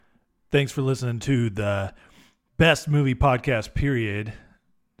Thanks for listening to the best movie podcast, period.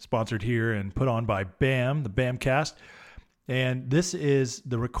 Sponsored here and put on by BAM, the BAMcast. And this is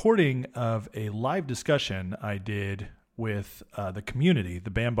the recording of a live discussion I did with the community,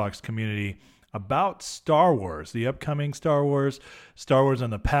 the BAMbox community, about Star Wars, the upcoming Star Wars in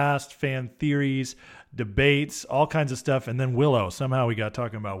the past, fan theories, debates, all kinds of stuff. And then Willow. Somehow we got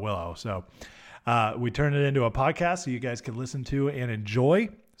talking about Willow. So we turned it into a podcast so you guys can listen to and enjoy.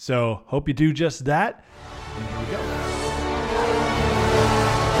 So hope you do just that. And here we go.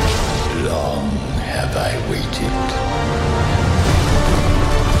 Long have I waited.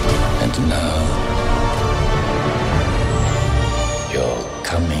 And now you're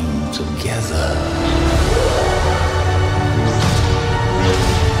coming together.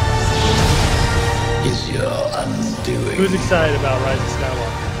 Is your undoing. Who's excited about Rise of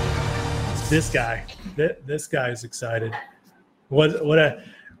Skywalker? This guy. This guy is excited.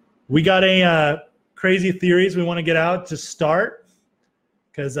 We got any crazy theories we want to get out to start?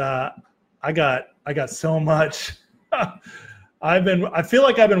 Because I got so much. I feel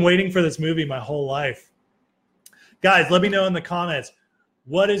like I've been waiting for this movie my whole life. Guys, let me know in the comments,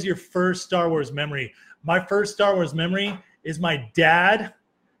 what is your first Star Wars memory? My first Star Wars memory is my dad.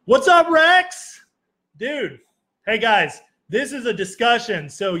 What's up, Rex? Dude. Hey guys, this is a discussion,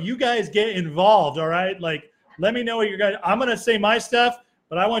 so you guys get involved, all right? Like, let me know what you guys. I'm gonna say my stuff,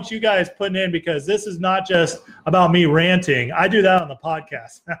 but I want you guys putting in, because this is not just about me ranting. I do that on the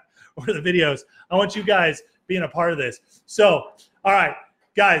podcast or the videos. I want you guys being a part of this. So, all right,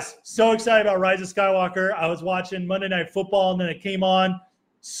 guys, so excited about Rise of Skywalker. I was watching Monday Night Football, and then it came on.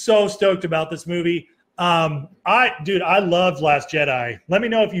 So stoked about this movie. I loved Last Jedi. Let me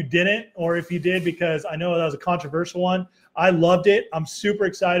know if you didn't or if you did, because I know that was a controversial one. I loved it. I'm super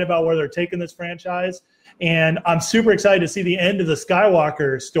excited about where they're taking this franchise. And I'm super excited to see the end of the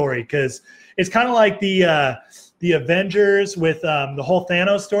Skywalker story, because it's kind of like the Avengers with the whole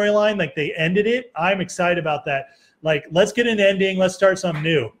Thanos storyline. Like, they ended it. I'm excited about that. Like, let's get an ending. Let's start something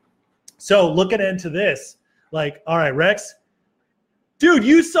new. So looking into this, like, all right, Rex, dude,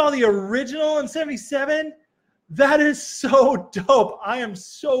 you saw the original in 77? That is so dope. I am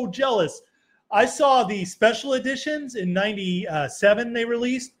so jealous. I saw the special editions in 97 they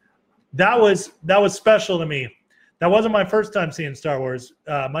released. That was special to me. That wasn't my first time seeing Star Wars.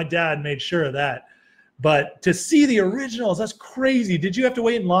 My dad made sure of that. But to see the originals, that's crazy. Did you have to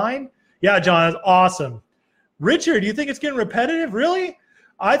wait in line? Yeah, John, that's awesome. Richard, do you think it's getting repetitive? Really?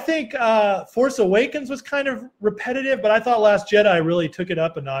 I think Force Awakens was kind of repetitive, but I thought Last Jedi really took it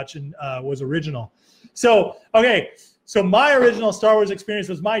up a notch and was original. So, okay. So my original Star Wars experience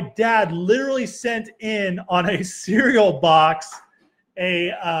was my dad literally sent in on a cereal box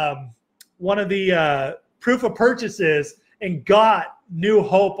one of the proof of purchases and got New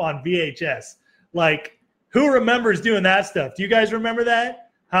Hope on VHS. Like, who remembers doing that stuff? Do you guys remember that?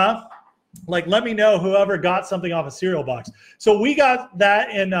 Huh? Like, let me know whoever got something off a cereal box. So we got that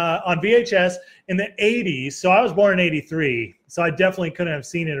on VHS in the 80s. So I was born in 83. So I definitely couldn't have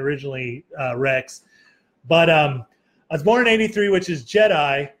seen it originally, Rex. But I was born in 83, which is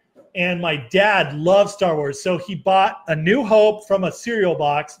Jedi. And my dad loved Star Wars. So he bought A New Hope from a cereal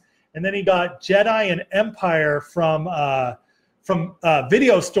box. And then he got Jedi and Empire from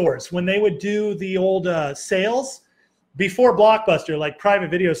video stores when they would do the old sales before Blockbuster, like private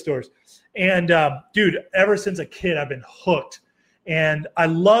video stores. And dude, ever since a kid, I've been hooked. And I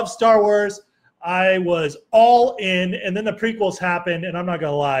love Star Wars. I was all in. And then the prequels happened. And I'm not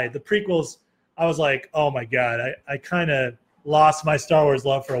going to lie, the prequels, I was like, oh my God, I kind of lost my Star Wars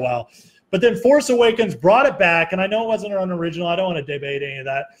love for a while. But then Force Awakens brought it back. And I know it wasn't unoriginal. I don't want to debate any of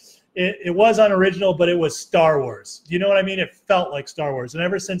that. It was unoriginal, but it was Star Wars. You know what I mean? It felt like Star Wars. And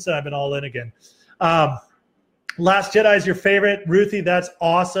ever since then, I've been all in again. Last Jedi is your favorite. Ruthie, that's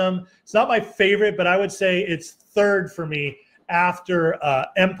awesome. It's not my favorite, but I would say it's third for me after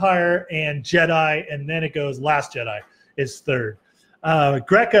Empire and Jedi, and then it goes Last Jedi is third.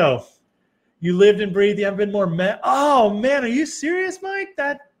 Greco, you lived and breathed. You haven't been more oh, man, are you serious, Mike?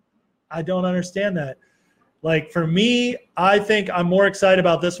 I don't understand that. Like, for me, I think I'm more excited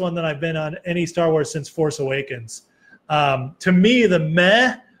about this one than I've been on any Star Wars since Force Awakens. To me, the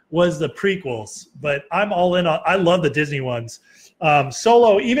meh was the prequels, but I'm all in on. I love the Disney ones.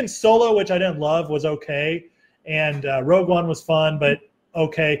 Solo, which I didn't love, was okay, and Rogue One was fun, but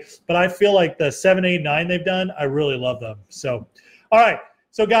okay. But I feel like the 7, 8, 9 they've done, I really love them. So, all right.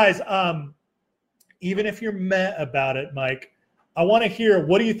 So, guys, even if you're meh about it, Mike, I want to hear,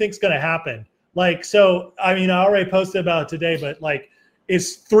 what do you think's going to happen? Like, so, I mean, I already posted about it today, but like,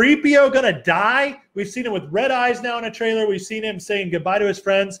 is 3PO going to die? We've seen it with Red Eyes now in a trailer. We've seen him saying goodbye to his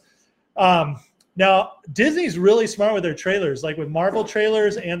friends. Now, Disney's really smart with their trailers. Like with Marvel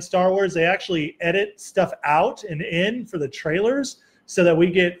trailers and Star Wars, they actually edit stuff out and in for the trailers so that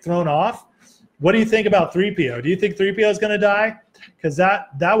we get thrown off. What do you think about 3PO? Do you think 3PO is going to die? Because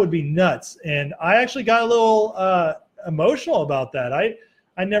that would be nuts. And I actually got a little emotional about that.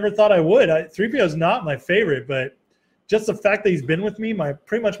 I never thought I would. 3PO is not my favorite, but just the fact that he's been with me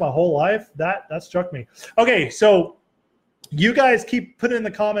pretty much my whole life, that struck me. Okay, so you guys keep putting in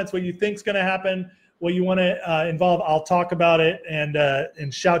the comments what you think's going to happen, what you want to involve. I'll talk about it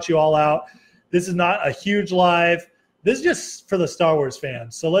and shout you all out. This is not a huge live. This is just for the Star Wars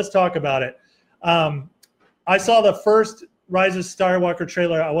fans. So let's talk about it. I saw the first Rise of Skywalker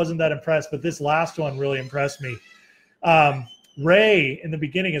trailer. I wasn't that impressed, but this last one really impressed me. Rey in the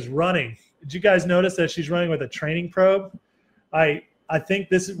beginning is running. Did you guys notice that she's running with a training probe? I think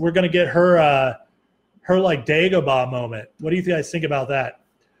we're going to get her like Dagobah moment. What do you guys think about that?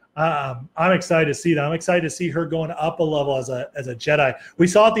 I'm excited to see that. I'm excited to see her going up a level as a Jedi. We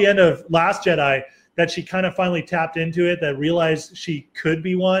saw at the end of Last Jedi that she kind of finally tapped into it, that realized she could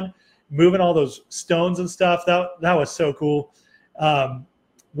be one, moving all those stones and stuff. That was so cool.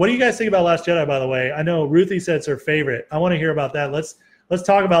 What do you guys think about Last Jedi, by the way? I know Ruthie said it's her favorite. I want to hear about that. Let's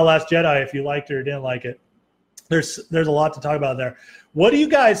talk about Last Jedi if you liked it or didn't like it. There's a lot to talk about there. What do you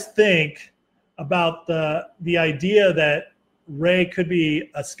guys think about the idea that Rey could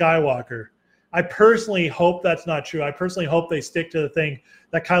be a Skywalker? I personally hope that's not true. I personally hope they stick to the thing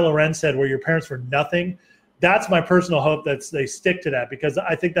that Kylo Ren said, where your parents were nothing. That's my personal hope, that they stick to that, because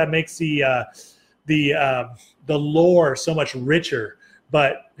I think that makes the lore so much richer.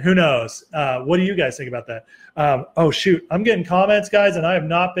 But who knows? What do you guys think about that? Oh, shoot. I'm getting comments, guys, and I have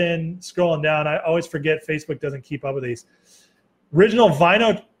not been scrolling down. I always forget Facebook doesn't keep up with these. Original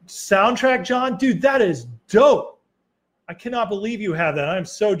Vinyl soundtrack, John? Dude, that is dope. I cannot believe you have that. I'm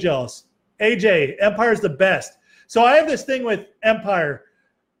so jealous. AJ, Empire's the best. So I have this thing with Empire.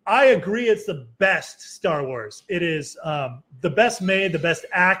 I agree it's the best Star Wars. It is the best made, the best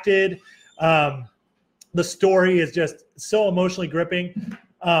acted. The story is just so emotionally gripping.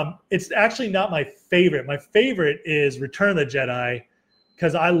 It's actually not my favorite. My favorite is Return of the Jedi,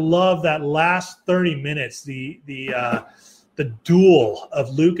 because I love that last 30 minutes, the duel of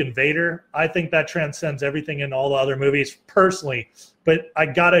Luke and Vader. I think that transcends everything in all the other movies personally. But I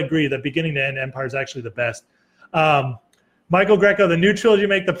got to agree that beginning to end, Empire is actually the best. Michael Greco, the new trilogy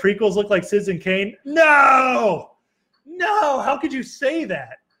make the prequels look like Citizen Kane? No! How could you say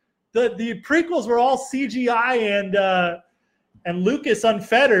that? The prequels were all CGI and Lucas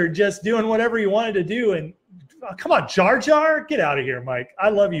unfettered, just doing whatever he wanted to do. And come on, Jar Jar, get out of here, Mike. I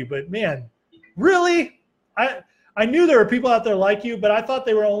love you, but man, really? I knew there were people out there like you, but I thought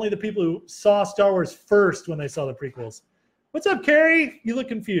they were only the people who saw Star Wars first when they saw the prequels. What's up, Carrie? You look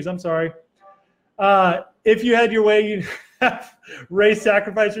confused. I'm sorry. If you had your way, you'd have Rey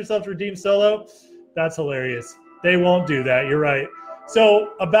sacrifice herself to redeem Solo. That's hilarious. They won't do that. You're right.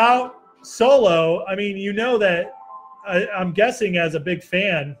 So about Solo, I mean, you know that I'm guessing as a big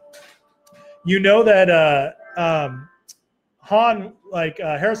fan, you know that Han,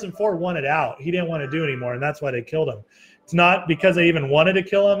 Harrison Ford wanted out. He didn't want to do anymore, and that's why they killed him. It's not because they even wanted to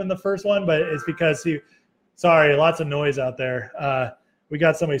kill him in the first one, but it's because sorry, lots of noise out there. We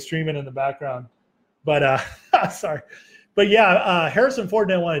got somebody streaming in the background, but sorry. But yeah, Harrison Ford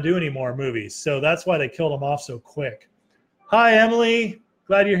didn't want to do any more movies, so that's why they killed him off so quick. Hi, Emily.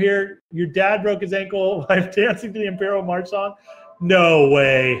 Glad you're here. Your dad broke his ankle while dancing to the Imperial March song? No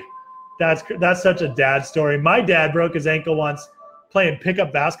way. That's such a dad story. My dad broke his ankle once playing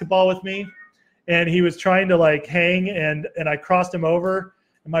pickup basketball with me, and he was trying to hang, and I crossed him over,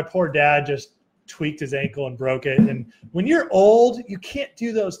 and my poor dad just tweaked his ankle and broke it. And when you're old, you can't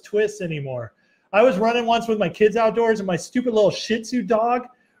do those twists anymore. I was running once with my kids outdoors, and my stupid little Shih Tzu dog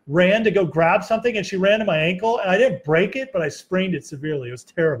ran to go grab something, and she ran to my ankle, and I didn't break it, but I sprained it severely. It was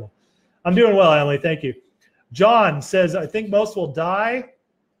terrible. I'm doing well, Emily. Thank you. John says, I think most will die.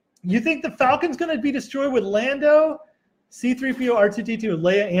 You think the Falcon's going to be destroyed with Lando, C-3PO, R2-D2,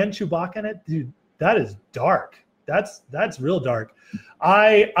 Leia, and Chewbacca in it? Dude, that is dark. That's real dark.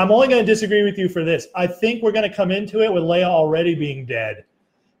 I'm only going to disagree with you for this. I think we're going to come into it with Leia already being dead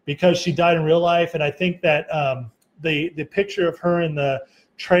because she died in real life, and I think that the picture of her in the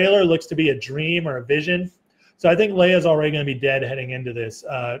trailer looks to be a dream or a vision. So I think Leia's already going to be dead heading into this.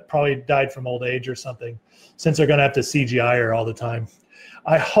 Probably died from old age or something, since they're going to have to CGI her all the time.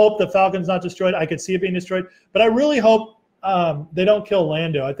 I hope the Falcon's not destroyed. I could see it being destroyed, but I really hope they don't kill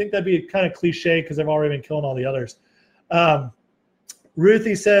Lando. I think that'd be kind of cliche because they've already been killing all the others.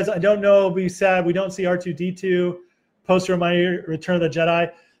 Ruthie says, I don't know, be sad we don't see R2-D2 poster of my Return of the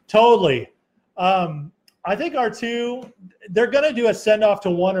Jedi. Totally. I think R2, they're going to do a send-off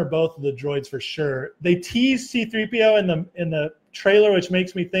to one or both of the droids for sure. They tease C-3PO in the trailer, which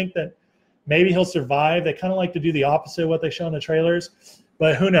makes me think that maybe he'll survive. They kind of like to do the opposite of what they show in the trailers,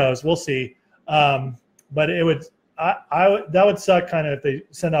 but who knows? We'll see. But it would that would suck kind of if they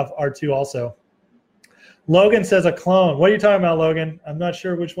send off R2 also. Logan says a clone. What are you talking about, Logan? I'm not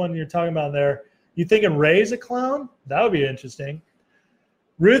sure which one you're talking about there. You thinking Rey's a clone? That would be interesting.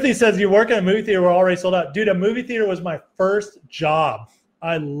 Ruthie says you work in a movie theater. We're already sold out. Dude, a movie theater was my first job.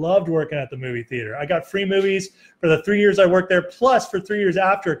 I loved working at the movie theater. I got free movies for the 3 years I worked there, plus for 3 years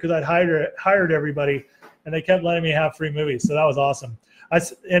after because I'd hired everybody, and they kept letting me have free movies. So that was awesome.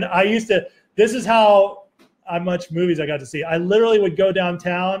 I used to – this is how much movies I got to see. I literally would go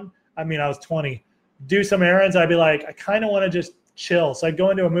downtown. I mean, I was 20. Do some errands. I'd be like, I kind of want to just chill. So I'd go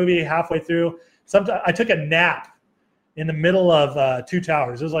into a movie halfway through. Sometimes I took a nap in the middle of Two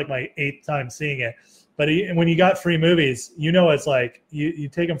Towers. It was like my 8th time seeing it. But when you got free movies, you know it's like you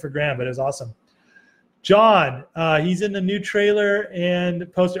take them for granted, but it was awesome. John, he's in the new trailer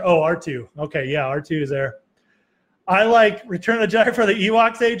and poster. Oh, R2. Okay, yeah, R2 is there. I like Return of the Jedi for the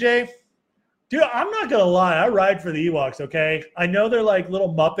Ewoks, AJ. Dude, I'm not going to lie. I ride for the Ewoks, okay? I know they're like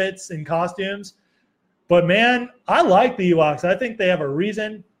little Muppets in costumes, but, man, I like the Ewoks. I think they have a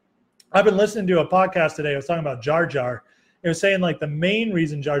reason. I've been listening to a podcast today. I was talking about Jar Jar. It was saying like the main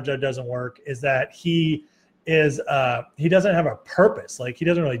reason Jar Jar doesn't work is that he doesn't have a purpose. Like he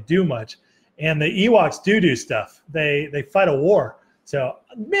doesn't really do much. And the Ewoks do stuff. They fight a war. So,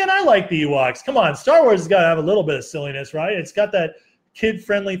 man, I like the Ewoks. Come on, Star Wars has got to have a little bit of silliness, right? It's got that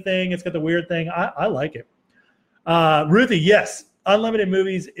kid-friendly thing. It's got the weird thing. I like it. Ruthie, yes, unlimited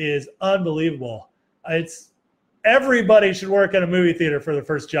movies is unbelievable. Everybody should work at a movie theater for the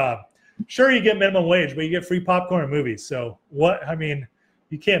first job. Sure, you get minimum wage, but you get free popcorn and movies. So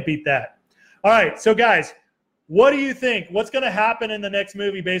you can't beat that. All right, so guys, what do you think? What's going to happen in the next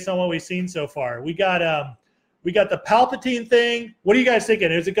movie based on what we've seen so far? We got the Palpatine thing. What are you guys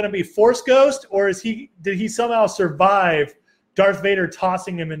thinking? Is it going to be Force Ghost, or did he somehow survive Darth Vader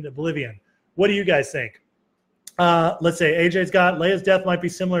tossing him into oblivion? What do you guys think? Let's say AJ's got Leia's death might be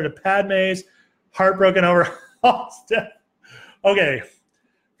similar to Padme's, heartbroken over Han's death. Okay.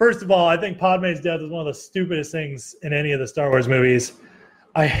 First of all, I think Padme's death is one of the stupidest things in any of the Star Wars movies.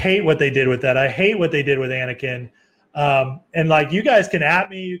 I hate what they did with that. I hate what they did with Anakin. And like, you guys can at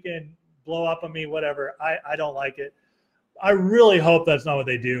me, you can blow up on me, whatever. I don't like it. I really hope that's not what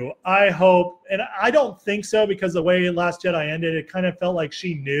they do. I hope, and I don't think so because the way Last Jedi ended, it kind of felt like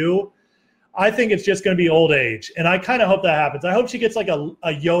she knew. I think it's just going to be old age. And I kind of hope that happens. I hope she gets like a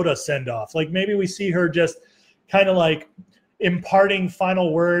Yoda send-off. Like maybe we see her just kind of like imparting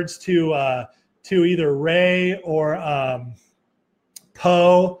final words to either Rey or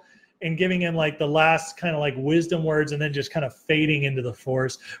Poe and giving him like the last kind of like wisdom words and then just kind of fading into the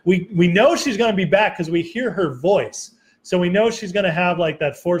Force. We know she's going to be back because we hear her voice. So we know she's going to have like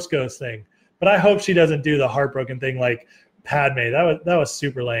that Force Ghost thing. But I hope she doesn't do the heartbroken thing like Padme. That was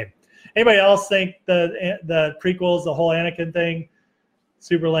super lame. Anybody else think the prequels, the whole Anakin thing,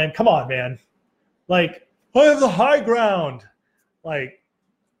 super lame? Come on, man. Like, I have the high ground. Like,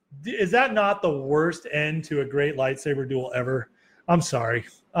 is that not the worst end to a great lightsaber duel ever? I'm sorry.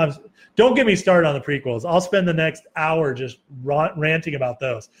 Don't get me started on the prequels. I'll spend the next hour just ranting about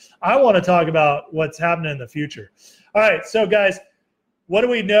those. I want to talk about what's happening in the future. All right, so guys, what do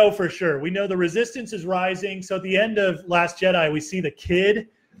we know for sure? We know the resistance is rising. So at the end of Last Jedi, we see the kid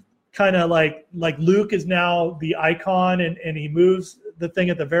kind of like Luke is now the icon and he moves the thing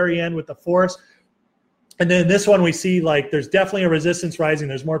at the very end with the Force. And then this one we see like there's definitely a resistance rising.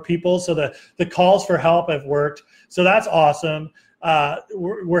 There's more people. So the calls for help have worked. So that's awesome.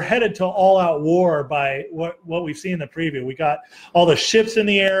 We're headed to all-out war by what we've seen in the preview. We got all the ships in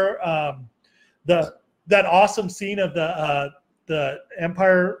the air. That awesome scene of the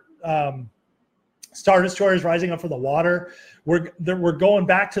Empire Star Destroyers rising up from the water. We're going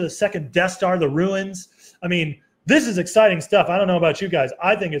back to the second Death Star, the ruins. I mean, this is exciting stuff. I don't know about you guys.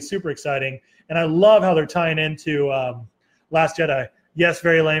 I think it's super exciting. And I love how they're tying into Last Jedi. Yes,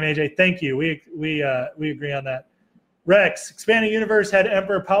 very lame, AJ. Thank you. We agree on that. Rex, expanding universe had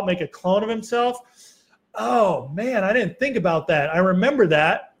Emperor Palpatine make a clone of himself. Oh, man, I didn't think about that. I remember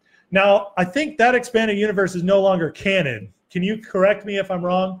that. Now, I think that expanded universe is no longer canon. Can you correct me if I'm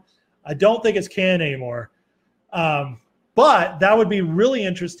wrong? I don't think it's canon anymore. But that would be really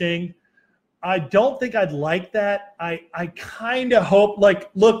interesting. I don't think I'd like that. I kind of hope, like,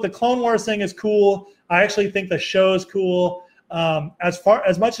 look, the Clone Wars thing is cool. I actually think the show is cool.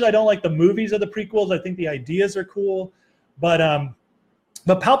 As much as I don't like the movies of the prequels, I think the ideas are cool. But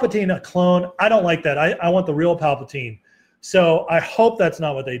But Palpatine, a clone, I don't like that. I want the real Palpatine. So I hope that's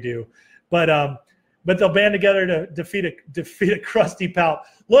not what they do. But they'll band together to defeat a crusty Palp.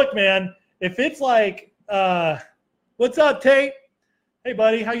 Look, man, if it's like, what's up, Tate? Hey,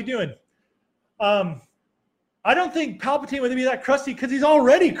 buddy, how you doing? I don't think Palpatine would be that crusty because he's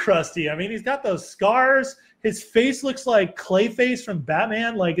already crusty. I mean, he's got those scars. His face looks like Clayface from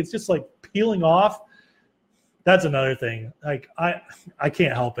Batman. Like, it's just like peeling off. That's another thing. Like, I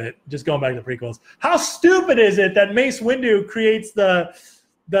can't help it. Just going back to the prequels. How stupid is it that Mace Windu creates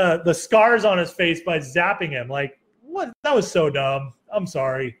the scars on his face by zapping him? Like, what? That was so dumb. I'm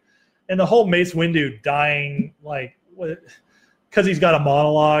sorry. And the whole Mace Windu dying, like, what? Because he's got a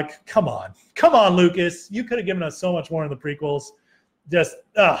monologue. Come on, Lucas. You could have given us so much more in the prequels. Just,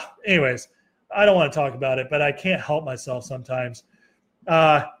 anyways, I don't want to talk about it, but I can't help myself sometimes.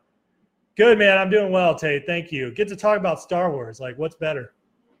 Good, man. I'm doing well, Tate. Thank you. Get to talk about Star Wars. Like, what's better?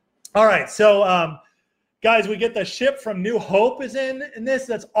 All right. So, guys, we get the ship from New Hope is in this.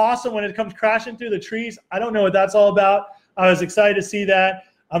 That's awesome when it comes crashing through the trees. I don't know what that's all about. I was excited to see that.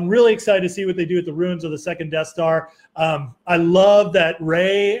 I'm really excited to see what they do with the ruins of the second Death Star. I love that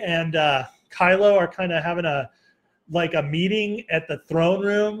Rey and Kylo are kind of having a meeting at the throne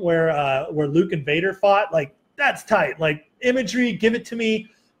room where Luke and Vader fought. Like, that's tight. Like, imagery, give it to me.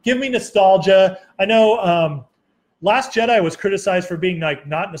 Give me nostalgia. I know Last Jedi was criticized for being like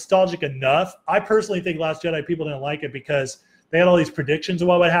not nostalgic enough. I personally think Last Jedi people didn't like it because they had all these predictions of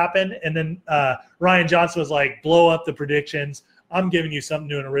what would happen, and then Rian Johnson was like, blow up the predictions. I'm giving you something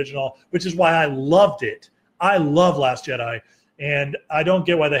new and original, which is why I loved it. I love Last Jedi, and I don't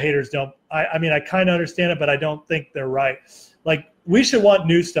get why the haters don't. I mean, I kind of understand it, but I don't think they're right. Like, we should want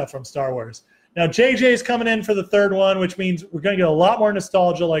new stuff from Star Wars. Now, JJ is coming in for the third one, which means we're going to get a lot more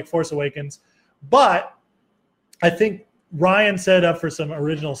nostalgia like Force Awakens. But I think Ryan set up for some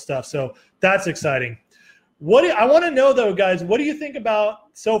original stuff, so that's exciting. I want to know, though, guys, what do you think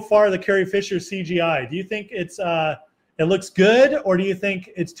about so far the Carrie Fisher CGI? Do you think it looks good, or do you think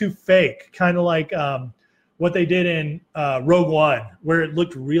it's too fake, kind of like what they did in Rogue One, where it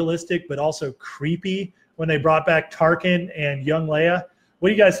looked realistic but also creepy when they brought back Tarkin and young Leia? What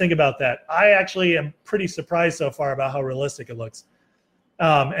do you guys think about that? I actually am pretty surprised so far about how realistic it looks.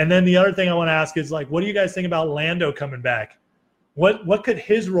 And then the other thing I want to ask is, like, what do you guys think about Lando coming back? What could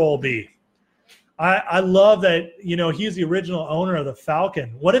his role be? I love that, he's the original owner of the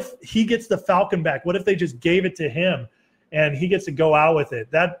Falcon. What if he gets the Falcon back? What if they just gave it to him and he gets to go out with it?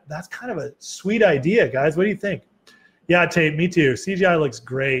 That's kind of a sweet idea, guys. What do you think? Yeah, Tate, me too. CGI looks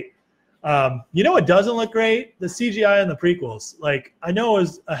great. It doesn't look great? The CGI in the prequels. Like, I know it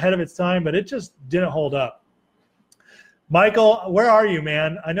was ahead of its time, but it just didn't hold up. Michael, where are you,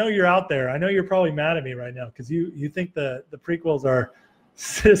 man? I know you're out there. I know you're probably mad at me right now because you think the prequels are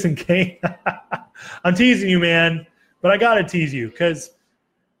Citizen Kane. I'm teasing you, man, but I got to tease you because,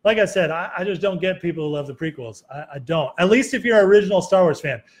 like I said, I just don't get people who love the prequels. I don't. At least if you're an original Star Wars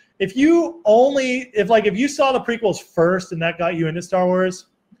fan. If you saw the prequels first and that got you into Star Wars,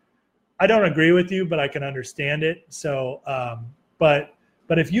 I don't agree with you, but I can understand it. So, but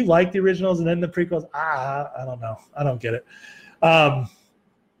if you like the originals and then the prequels, I don't know. I don't get it. All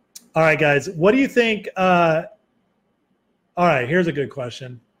right, guys, what do you think? All right, here's a good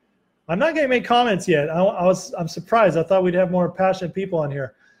question. I'm not going to make comments yet. I'm surprised. I thought we'd have more passionate people on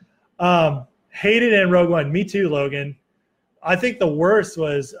here. Hated in Rogue One. Me too, Logan. I think the worst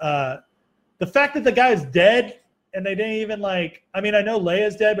was the fact that the guy's dead. And they didn't even I know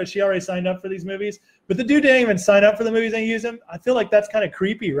Leia's dead, but she already signed up for these movies. But the dude didn't even sign up for the movies and use him. I feel like that's kind of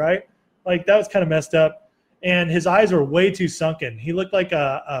creepy, right? Like, that was kind of messed up. And his eyes were way too sunken. He looked like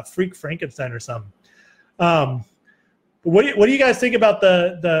a freak Frankenstein or something. But what do you guys think about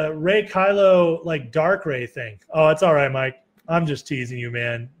the Rey Kylo, dark Rey thing? Oh, it's all right, Mike. I'm just teasing you,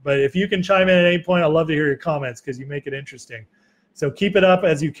 man. But if you can chime in at any point, I'd love to hear your comments because you make it interesting. So keep it up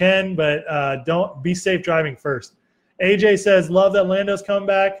as you can, but don't be safe driving first. AJ says, love that Lando's come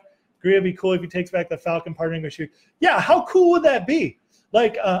back. Agree it'd be cool if he takes back the Falcon partnering with Chewie. Yeah, how cool would that be?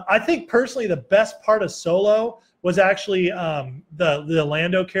 I think personally the best part of Solo was actually the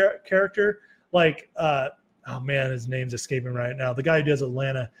Lando character. Oh man, his name's escaping right now. The guy who does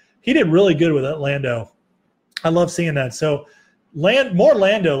Atlanta, he did really good with Lando. I love seeing that. So more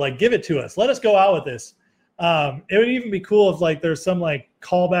Lando, give it to us. Let us go out with this. It would even be cool if there's some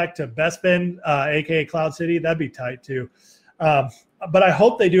callback to Bespin, aka Cloud City. That'd be tight too. But I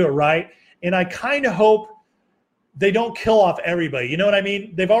hope they do it right, and I kind of hope they don't kill off everybody. You know what I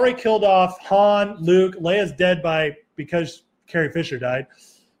mean? They've already killed off Han, Luke. Leia's dead because Carrie Fisher died.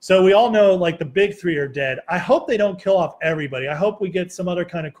 So we all know like the big three are dead. I hope they don't kill off everybody. I hope we get some other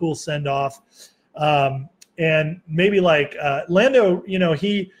kind of cool send off. And maybe like Lando, you know,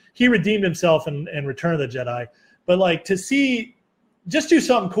 he redeemed himself in Return of the Jedi. But like to see, just do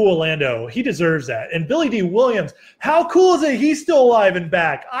something cool, Lando. He deserves that. And Billy D. Williams, how cool is it? He's still alive and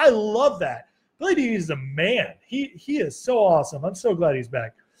back. I love that. Billy D. is a man. He is so awesome. I'm so glad he's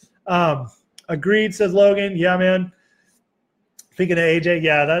back. Agreed, says Logan. Yeah, man. Speaking of AJ,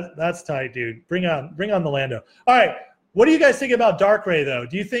 yeah, that's tight, dude. Bring on the Lando. All right, what do you guys think about Dark Ray though?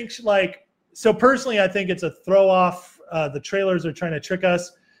 Do you think like, so personally, I think it's a throw off. The trailers are trying to trick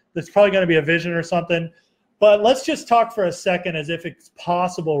us. There's probably going to be a vision or something. But let's just talk for a second as if it's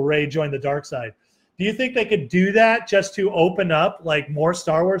possible Ray joined the dark side. Do you think they could do that just to open up like more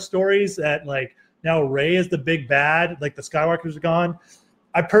Star Wars stories that like now Ray is the big bad, like the Skywalkers are gone?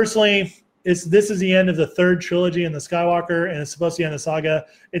 I personally, this is the end of the third trilogy in the Skywalker, and it's supposed to end the saga.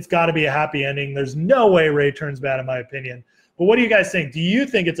 It's got to be a happy ending. There's no way Ray turns bad, in my opinion. But what do you guys think? Do you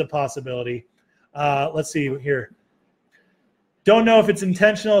think it's a possibility? Let's see here. Don't know if it's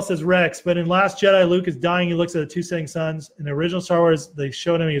intentional, says Rex, but in Last Jedi, Luke is dying. He looks at the two setting suns. In the original Star Wars, they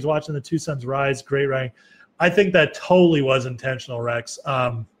showed him he was watching the two suns rise. Great writing. I think that totally was intentional, Rex.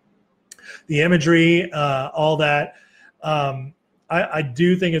 The imagery, all that, I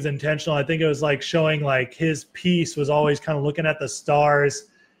do think is intentional. I think it was like showing like his piece was always kind of looking at the stars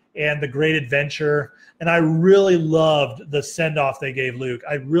and the great adventure. And I really loved the send-off they gave Luke.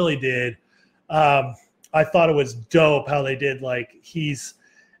 I really did. I thought it was dope how they did, like, he's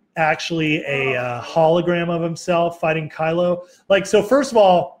actually a hologram of himself fighting Kylo. Like, so first of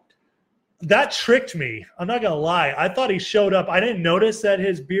all, that tricked me. I'm not going to lie. I thought he showed up. I didn't notice that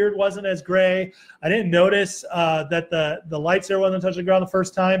his beard wasn't as gray. I didn't notice that the lightsaber wasn't touching the ground the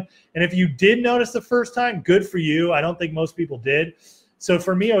first time. And if you did notice the first time, good for you. I don't think most people did. So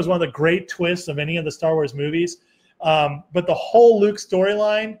for me, it was one of the great twists of any of the Star Wars movies. But the whole Luke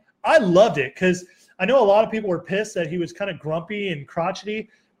storyline, I loved it because I know a lot of people were pissed that he was kind of grumpy and crotchety,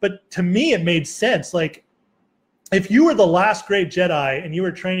 but to me, it made sense. Like, if you were the last great Jedi and you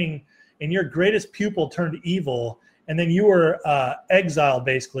were training and your greatest pupil turned evil, and then you were exiled,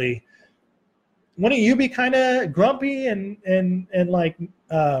 basically, wouldn't you be kind of grumpy and like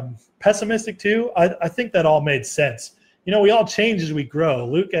pessimistic too? I think that all made sense. You know, we all change as we grow.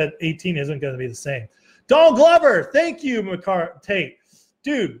 Luke at 18 isn't going to be the same. Donald Glover, thank you, Tate.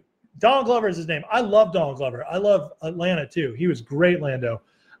 Dude, Donald Glover is his name. I love Donald Glover. I love Atlanta too. He was great, Lando.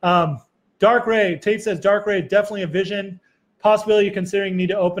 Dark Ray, Tate says Dark Ray, definitely a vision. Possibility considering need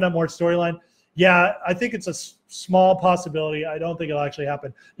to open up more storyline. Yeah, I think it's a small possibility. I don't think it'll actually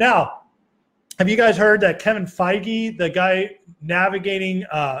happen. Now, have you guys heard that Kevin Feige, the guy navigating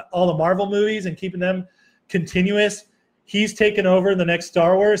all the Marvel movies and keeping them continuous, he's taken over the next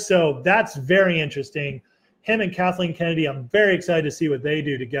Star Wars? So that's very interesting. Him and Kathleen Kennedy, I'm very excited to see what they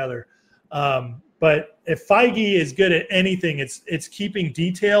do together. But if Feige is good at anything, it's keeping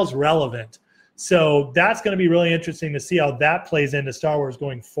details relevant. So that's going to be really interesting to see how that plays into Star Wars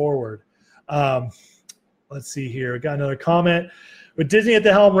going forward. Let's see here. We got another comment. With Disney at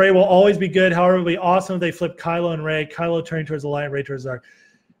the helm, Rey will always be good. However, it would be awesome if they flip Kylo and Rey. Kylo turning towards the light, Rey towards the dark.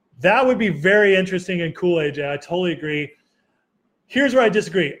 That would be very interesting and cool, AJ. I totally agree. Here's where I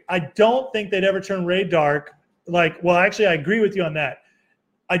disagree. I don't think they'd ever turn Rey dark. Like, well, actually, I agree with you on that.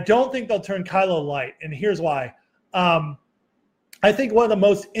 I don't think they'll turn Kylo light, and here's why. I think one of the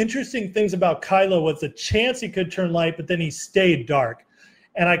most interesting things about Kylo was the chance he could turn light, but then he stayed dark.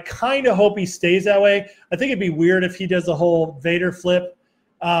 And I kind of hope he stays that way. I think it'd be weird if he does the whole Vader flip.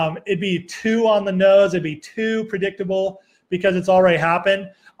 It'd be too on the nose. It'd be too predictable because it's already happened.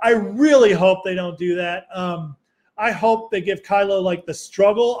 I really hope they don't do that. I hope they give Kylo like the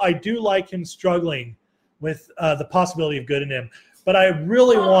struggle. I do like him struggling with the possibility of good in him, but I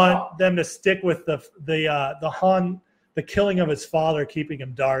really want them to stick with the killing of his father, keeping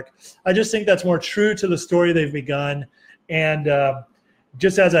him dark. I just think that's more true to the story they've begun. And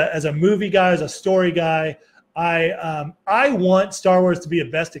just as a movie guy, as a story guy, I want Star Wars to be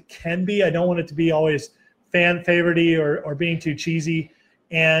the best it can be. I don't want it to be always fan favorite-y or being too cheesy.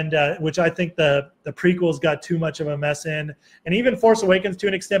 And which I think the prequels got too much of a mess in, and even Force Awakens to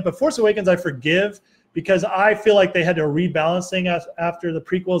an extent. But Force Awakens I forgive because I feel like they had to rebalance things after the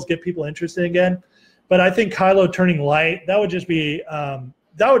prequels, get people interested again. But I think Kylo turning light, that would just be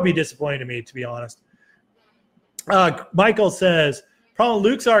that would be disappointing to me, to be honest. Michael says, problem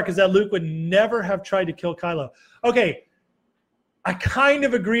with Luke's arc is that Luke would never have tried to kill Kylo. Okay, I kind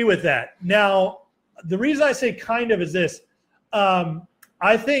of agree with that. Now, the reason I say kind of is this.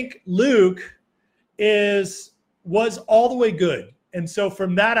 I think Luke was all the way good. And so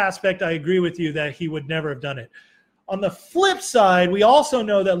from that aspect, I agree with you that he would never have done it. On the flip side, we also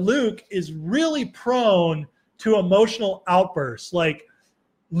know that Luke is really prone to emotional outbursts. Like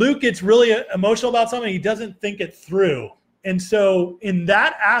Luke gets really emotional about something, he doesn't think it through. And so in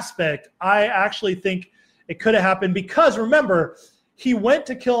that aspect, I actually think it could have happened because remember, he went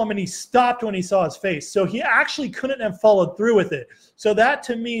to kill him and he stopped when he saw his face. So he actually couldn't have followed through with it. So that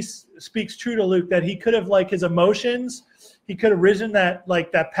to me speaks true to Luke, that he could have, like, his emotions, he could have risen that,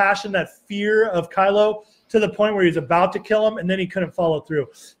 like, that passion, that fear of Kylo to the point where he was about to kill him and then he couldn't follow through.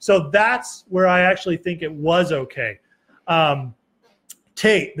 So that's where I actually think it was okay.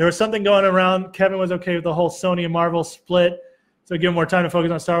 Tate, there was something going around. Kevin was okay with the whole Sony and Marvel split. So give him more time to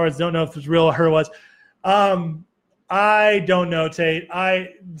focus on Star Wars. Don't know if it's real or her was. I don't know, Tate.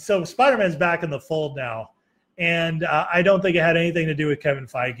 So Spider-Man's back in the fold now. And I don't think it had anything to do with Kevin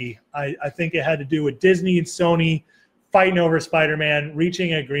Feige. I think it had to do with Disney and Sony fighting over Spider-Man,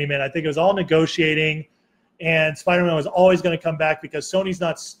 reaching an agreement. I think it was all negotiating. And Spider-Man was always going to come back because Sony's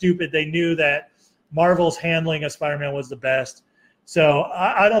not stupid. They knew that Marvel's handling of Spider-Man was the best. So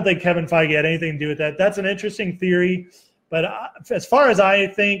I don't think Kevin Feige had anything to do with that. That's an interesting theory. But as far as I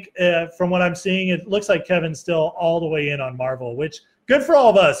think, from what I'm seeing, it looks like Kevin's still all the way in on Marvel, which good for all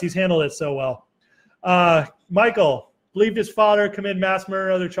of us. He's handled it so well. Michael, believed his father committed mass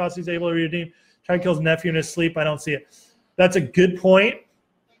murder, other atrocities able to redeem, tried to kill his nephew in his sleep. I don't see it. That's a good point.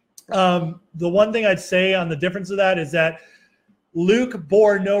 The one thing I'd say on the difference of that is that Luke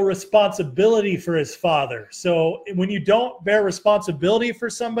bore no responsibility for his father. So when you don't bear responsibility for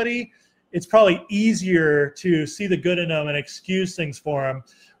somebody, it's probably easier to see the good in them and excuse things for him.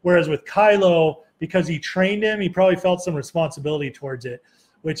 Whereas with Kylo, because he trained him, he probably felt some responsibility towards it,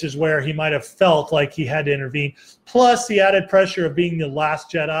 which is where he might have felt like he had to intervene. Plus the added pressure of being the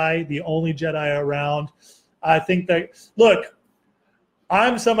last Jedi, the only Jedi around. I think that, look,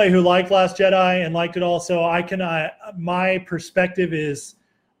 I'm somebody who liked Last Jedi and liked it all. So my perspective is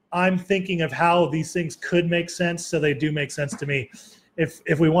I'm thinking of how these things could make sense. So they do make sense to me.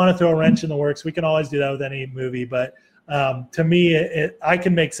 If we want to throw a wrench in the works, we can always do that with any movie. But to me, I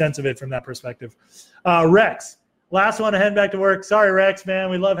can make sense of it from that perspective. Rex, last one to head back to work. Sorry, Rex, man.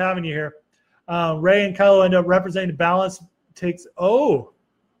 We love having you here. Rey and Kylo end up representing the balance.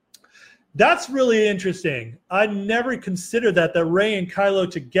 That's really interesting. I never considered that Rey and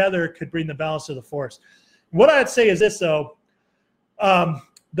Kylo together could bring the balance to the Force. What I'd say is this, though.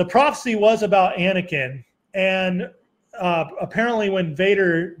 The prophecy was about Anakin, and apparently when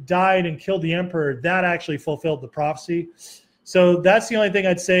Vader died and killed the Emperor, that actually fulfilled the prophecy. So that's the only thing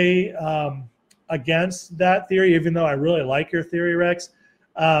I'd say against that theory, even though I really like your theory, Rex.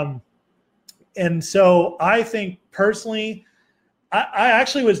 And so I think personally, I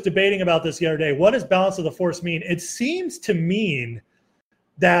actually was debating about this the other day. What does balance of the Force mean? It seems to mean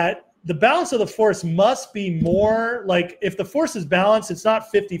that the balance of the Force must be more like, if the Force is balanced, it's not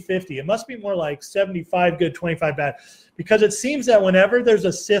 50-50. It must be more like 75 good, 25 bad. Because it seems that whenever there's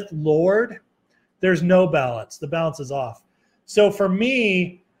a Sith Lord, there's no balance. The balance is off. So for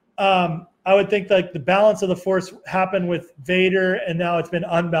me, I would think like the balance of the Force happened with Vader, and now it's been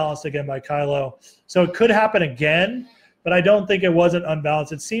unbalanced again by Kylo. So it could happen again, but I don't think it wasn't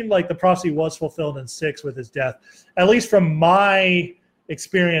unbalanced. It seemed like the prophecy was fulfilled in 6 with his death, at least from my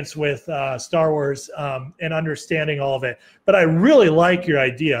experience with Star Wars and understanding all of it. But I really like your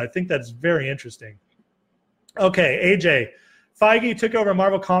idea. I think that's very interesting. Okay, AJ, Feige took over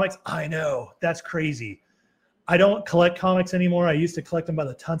Marvel Comics. I know, that's crazy. I don't collect comics anymore. I used to collect them by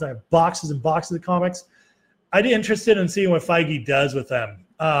the tons. I have boxes and boxes of comics. I'd be interested in seeing what Feige does with them.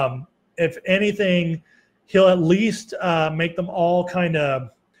 If anything, he'll at least make them all kind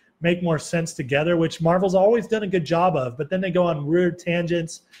of make more sense together, which Marvel's always done a good job of, but then they go on weird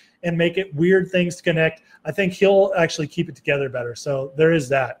tangents and make it weird things to connect. I think he'll actually keep it together better. So there is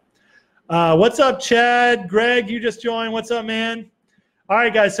that. What's up, Chad? Greg, you just joined. What's up, man? All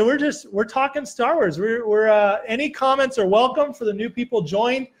right, guys. So we're talking Star Wars. We're any comments are welcome for the new people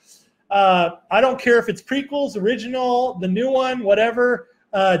joined. I don't care if it's prequels, original, the new one, whatever.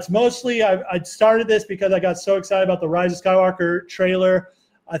 It's mostly I started this because I got so excited about the Rise of Skywalker trailer.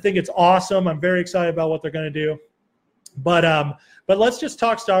 I think it's awesome. I'm very excited about what they're going to do. But let's just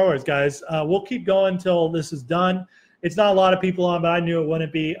talk Star Wars, guys. We'll keep going until this is done. It's not a lot of people on, but I knew it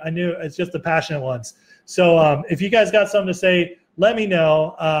wouldn't be. I knew it's just the passionate ones. So if you guys got something to say, let me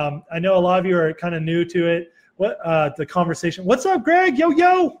know. I know a lot of you are kind of new to it. The conversation. What's up, Greg?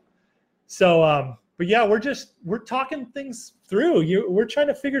 Yo. So, but yeah, we're talking things through. We're trying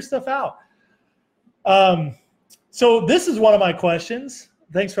to figure stuff out. So this is one of my questions.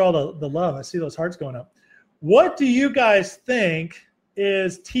 Thanks for all the love. I see those hearts going up. What do you guys think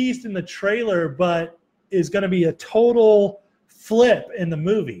is teased in the trailer but is going to be a total flip in the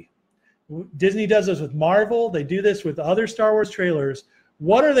movie? Disney does this with Marvel. They do this with other Star Wars trailers.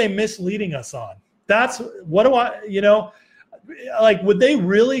 What are they misleading us on? That's what do I, like, would they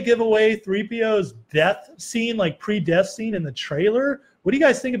really give away 3PO's death scene, like pre-death scene in the trailer? What do you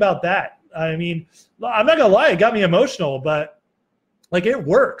guys think about that? I mean, I'm not going to lie, it got me emotional, but like it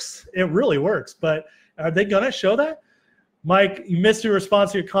works. It really works. But are they going to show that? Mike, you missed your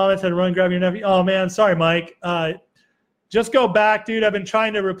response to your comments. Had to run and grab your nephew. Oh, man, sorry, Mike. Just go back, dude. I've been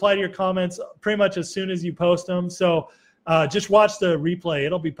trying to reply to your comments pretty much as soon as you post them. So just watch the replay.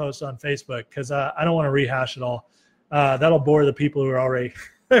 It'll be posted on Facebook because I don't want to rehash it all. That'll bore the people who are already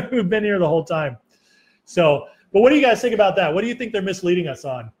who've been here the whole time. So, but what do you guys think about that? What do you think they're misleading us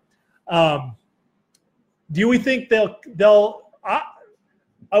on? Do we think they'll?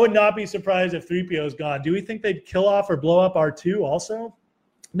 I would not be surprised if 3PO is gone. Do we think they'd kill off or blow up R2 also?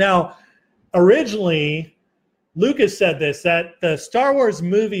 Now, originally, Lucas said this, that the Star Wars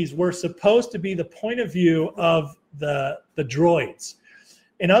movies were supposed to be the point of view of the droids.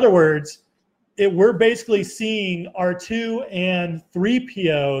 In other words, we're basically seeing R2 and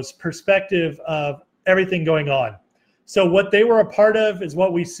 3PO's perspective of everything going on. So what they were a part of is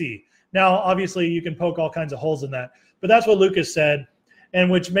what we see. Now, obviously, you can poke all kinds of holes in that, but that's what Lucas said, and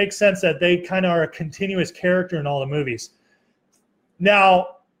which makes sense that they kind of are a continuous character in all the movies.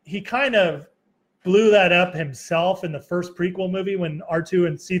 Now, he kind of blew that up himself in the first prequel movie when R2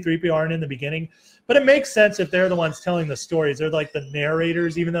 and C-3PO aren't in the beginning, but it makes sense if they're the ones telling the stories. They're like the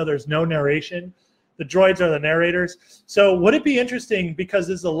narrators, even though there's no narration. The droids are the narrators. So would it be interesting, because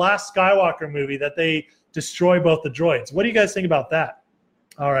this is the last Skywalker movie, that they destroy both the droids? What do you guys think about that?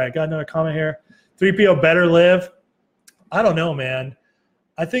 All right, got another comment here. 3PO better live. I don't know, man.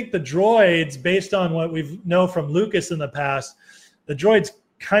 I think the droids, based on what we know from Lucas in the past, the droids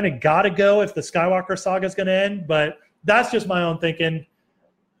kind of got to go if the Skywalker saga is going to end. But that's just my own thinking.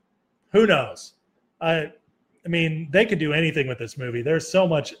 Who knows? I mean, they could do anything with this movie. There's so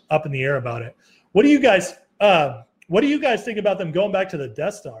much up in the air about it. What do you guys think about them going back to the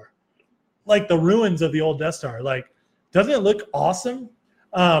Death Star? Like the ruins of the old Death Star. Like, doesn't it look awesome?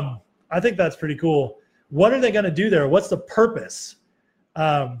 I think that's pretty cool. What are they going to do there? What's the purpose?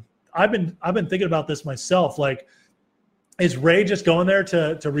 I've been thinking about this myself. Like, is Rey just going there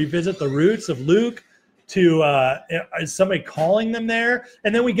to revisit the roots of Luke? Is somebody calling them there?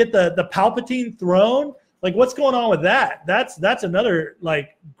 And then we get the Palpatine throne. Like, what's going on with that? That's another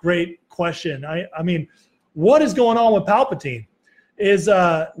like great question. I mean, what is going on with Palpatine?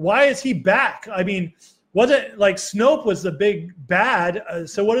 Why is he back? I mean, wasn't like Snoke was the big bad?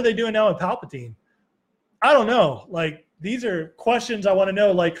 So what are they doing now with Palpatine? I don't know. Like, these are questions I want to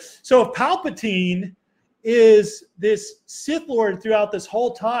know. Like, so if Palpatine is this Sith Lord throughout this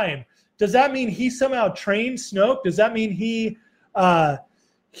whole time, does that mean he somehow trained Snoke? Does that mean he's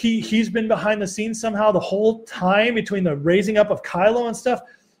been behind the scenes somehow the whole time between the raising up of Kylo and stuff?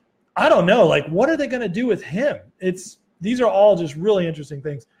 I don't know. Like, what are they going to do with him? These are all just really interesting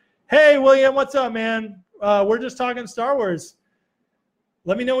things. Hey, William, what's up, man? We're just talking Star Wars.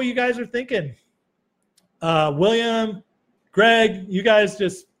 Let me know what you guys are thinking. William, Greg, you guys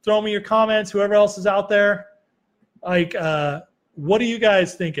just throw me your comments. Whoever else is out there, like, what are you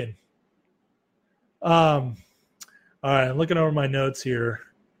guys thinking? All right, I'm looking over my notes here.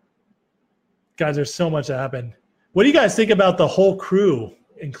 Guys, there's so much that happened. What do you guys think about the whole crew,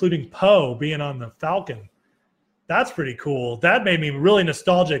 including Poe, being on the Falcon? That's pretty cool. That made me really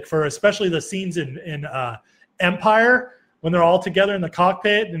nostalgic for especially the scenes in Empire when they're all together in the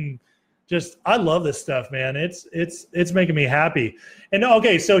cockpit, and just, I love this stuff, man. It's making me happy. And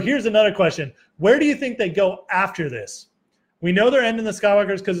okay, so here's another question. Where do you think they go after this? We know they're ending the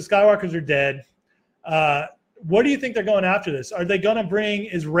Skywalkers because the Skywalkers are dead. What do you think they're going after this? Are they going to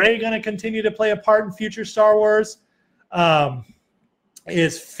is Rey going to continue to play a part in future Star Wars?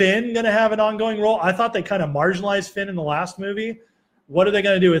 Is Finn going to have an ongoing role? I thought they kind of marginalized Finn in the last movie. What are they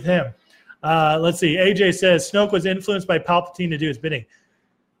going to do with him? Let's see. AJ says Snoke was influenced by Palpatine to do his bidding.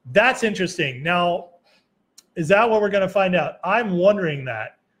 That's interesting. Now, is that what we're going to find out? I'm wondering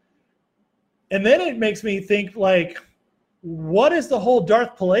that. And then it makes me think, like, what is the whole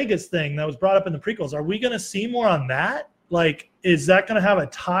Darth Plagueis thing that was brought up in the prequels? Are we going to see more on that? Like, is that going to have a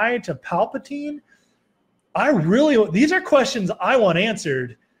tie to Palpatine? These are questions I want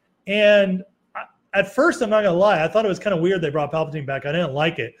answered. And at first, I'm not going to lie, I thought it was kind of weird they brought Palpatine back. I didn't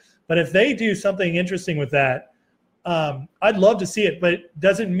like it. But if they do something interesting with that, I'd love to see it. But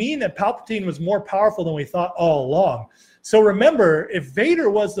does it mean that Palpatine was more powerful than we thought all along? So remember, if Vader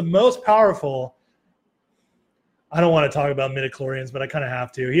was the most powerful, I don't want to talk about midichlorians, but I kind of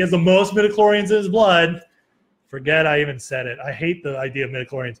have to. He has the most midichlorians in his blood. Forget I even said it. I hate the idea of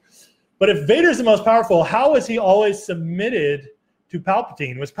midichlorians. But if Vader's the most powerful, how was he always submitted to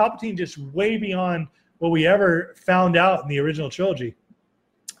Palpatine? Was Palpatine just way beyond what we ever found out in the original trilogy?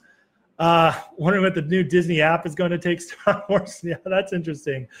 Wondering what the new Disney app is going to take Star Wars. Yeah, that's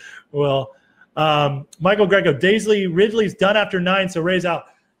interesting. Well, Michael Greco, Ridley's done after 9, so Rey's out.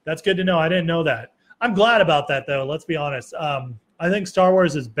 That's good to know. I didn't know that. I'm glad about that, though. Let's be honest. I think Star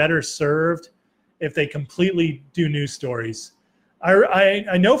Wars is better served if they completely do new stories.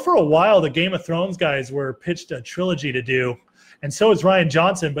 I know for a while the Game of Thrones guys were pitched a trilogy to do, and so is Rian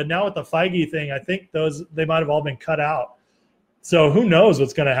Johnson. But now with the Feige thing, I think they might have all been cut out. So who knows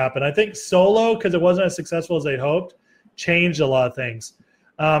what's going to happen? I think Solo, because it wasn't as successful as they'd hoped, changed a lot of things.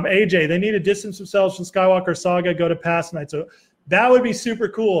 AJ, they need to distance themselves from Skywalker Saga, go to past night. So that would be super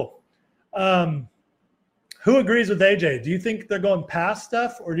cool. Who agrees with AJ? Do you think they're going past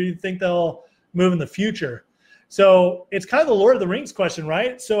stuff, or do you think they'll move in the future? So it's kind of the Lord of the Rings question,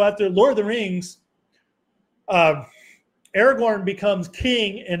 right? So after Lord of the Rings, Aragorn becomes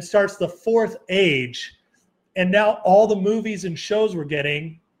king and starts the Fourth Age. And now all the movies and shows we're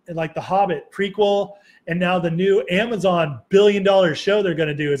getting, like the Hobbit prequel, and now the new Amazon billion-dollar show they're going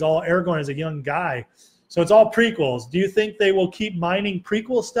to do is all Aragorn as a young guy. So it's all prequels. Do you think they will keep mining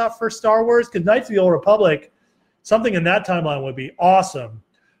prequel stuff for Star Wars? Because Knights of the Old Republic, something in that timeline would be awesome.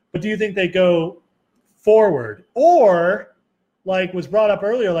 But do you think they go forward? Or, like was brought up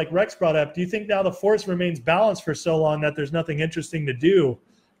earlier, like Rex brought up, do you think now the Force remains balanced for so long that there's nothing interesting to do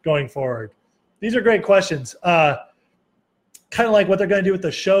going forward? These are great questions. Kind of like what they're going to do with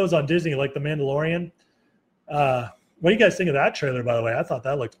the shows on Disney, like The Mandalorian. What do you guys think of that trailer, by the way? I thought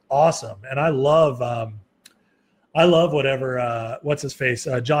that looked awesome. And I love whatever, what's his face,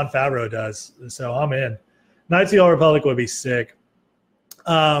 Jon Favreau does. So I'm in. Knights of the Old Republic would be sick.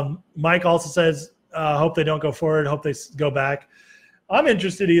 Mike also says, hope they don't go forward. Hope they go back. I'm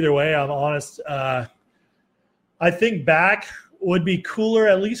interested either way. I'm honest. I think back would be cooler,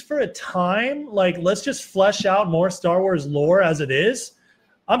 at least for a time. Like, let's just flesh out more Star Wars lore as it is.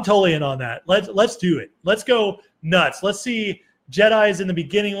 I'm totally in on that. Let's do it. Let's go nuts. Let's see Jedis in the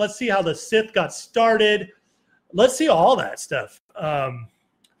beginning. Let's see how the Sith got started. Let's see all that stuff.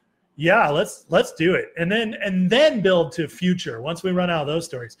 Yeah, let's do it. And then build to future once we run out of those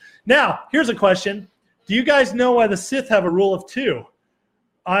stories. Now, here's a question. Do you guys know why the Sith have a rule of 2?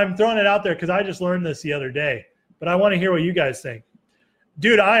 I'm throwing it out there because I just learned this the other day. But I want to hear what you guys think.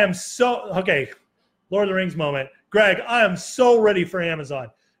 Dude, I am okay, Lord of the Rings moment. Greg, I am so ready for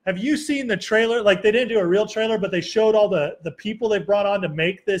Amazon. Have you seen the trailer? Like, they didn't do a real trailer, but they showed all the people they brought on to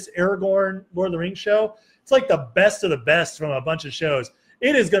make this Aragorn Lord of the Rings show. It's like the best of the best from a bunch of shows.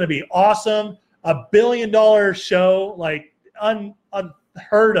 It is going to be awesome. $1 billion show, like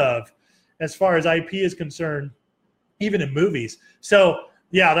unheard of as far as IP is concerned, even in movies. So,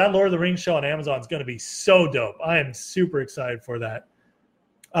 yeah, that Lord of the Rings show on Amazon is going to be so dope. I am super excited for that.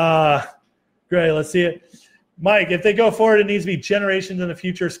 Great, let's see it. Mike, if they go forward, it needs to be generations in the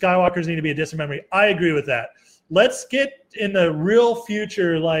future. Skywalkers need to be a distant memory. I agree with that. Let's get in the real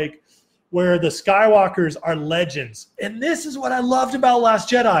future, like where the Skywalkers are legends. And this is what I loved about Last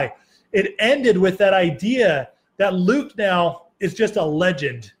Jedi. It ended with that idea that Luke now is just a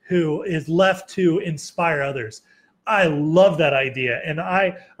legend who is left to inspire others. I love that idea, and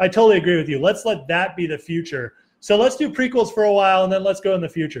I totally agree with you. Let's let that be the future. So let's do prequels for a while, and then let's go in the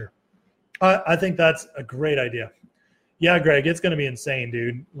future. I think that's a great idea. Yeah, Greg, it's going to be insane,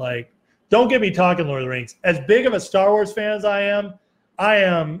 dude. Like, don't get me talking Lord of the Rings. As big of a Star Wars fan as I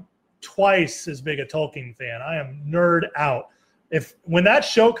am twice as big a Tolkien fan. I am nerd out. When that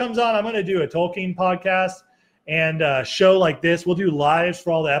show comes on, I'm going to do a Tolkien podcast and a show like this. We'll do lives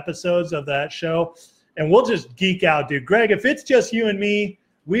for all the episodes of that show. And we'll just geek out, dude. Greg, if it's just you and me,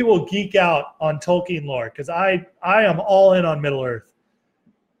 we will geek out on Tolkien lore because I am all in on Middle-earth.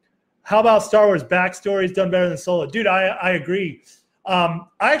 How about Star Wars backstories done better than Solo? Dude, I agree. I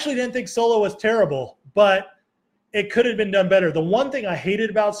actually didn't think Solo was terrible, but it could have been done better. The one thing I hated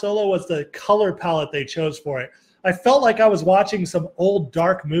about Solo was the color palette they chose for it. I felt like I was watching some old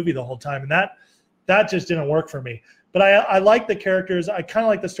dark movie the whole time, and that just didn't work for me. But I like the characters. I kind of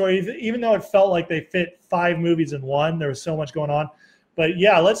like the story, even though it felt like they fit 5 movies in one. There was so much going on. But,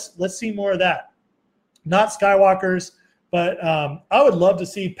 yeah, let's see more of that. Not Skywalkers, but I would love to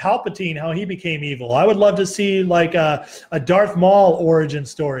see Palpatine, how he became evil. I would love to see, like, a Darth Maul origin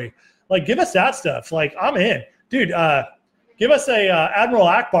story. Like, give us that stuff. Like, I'm in. Dude, give us a Admiral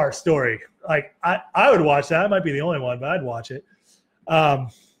Akbar story. Like, I would watch that. I might be the only one, but I'd watch it.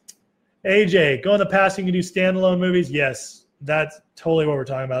 AJ, go in the past, you can do standalone movies. Yes, that's totally what we're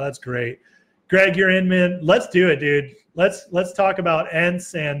talking about. That's great. Greg, you're in, man. Let's do it, dude. Let's talk about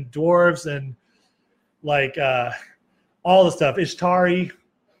Ents and dwarves and like all the stuff. Ishtari,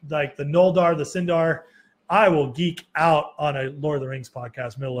 like the Noldar, the Sindar. I will geek out on a Lord of the Rings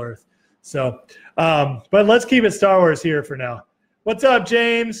podcast, Middle Earth. So, but let's keep it Star Wars here for now. What's up,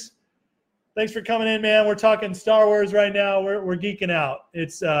 James? Thanks for coming in, man. We're talking Star Wars right now. We're geeking out.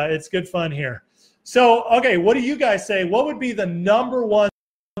 It's good fun here. So, okay, what do you guys say? What would be the number one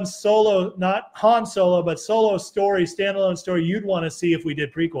solo, not Han Solo, but solo story, standalone story you'd want to see if we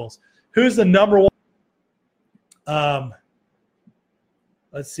did prequels? Who's the number one?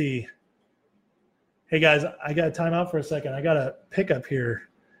 Let's see. Hey, guys, I got to time out for a second. I got a pickup here.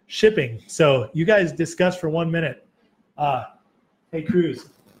 Shipping. So you guys discuss for 1 minute. Hey, Cruz,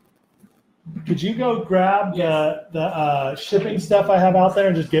 could you go grab the shipping stuff I have out there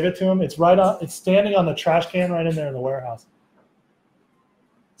and just give it to him? It's right on. It's standing on the trash can right in there in the warehouse.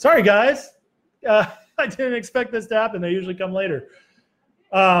 Sorry, guys. I didn't expect this to happen. They usually come later.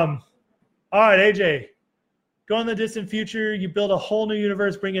 All right, AJ. Go in the distant future. You build a whole new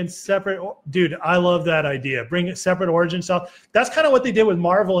universe. Bring in separate. Dude, I love that idea. Bring it separate origin stuff. That's kind of what they did with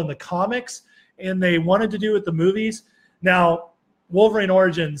Marvel in the comics, and they wanted to do with the movies. Now, Wolverine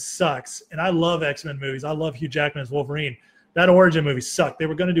Origins sucks, and I love X-Men movies. I love Hugh Jackman's Wolverine. That Origin movie sucked. They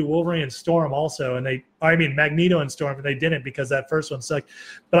were going to do Wolverine and Storm also, and Magneto and Storm, but they didn't because that first one sucked.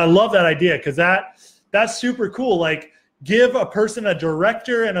 But I love that idea because that's super cool. Like, give a person a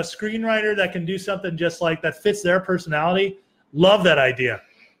director and a screenwriter that can do something just like that fits their personality. Love that idea.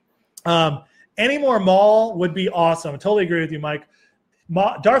 Any more Maul would be awesome. I totally agree with you, Mike.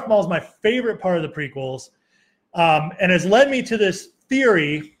 Darth Maul is my favorite part of the prequels, and has led me to this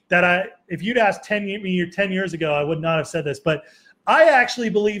theory that if you'd asked me 10 years ago, I would not have said this, but I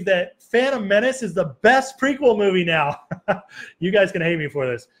actually believe that Phantom Menace is the best prequel movie now. You guys can hate me for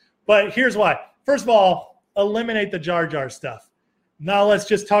this, but here's why. First of all, eliminate the Jar Jar stuff. Now let's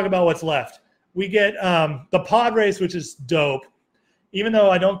just talk about what's left. We get the pod race, which is dope. Even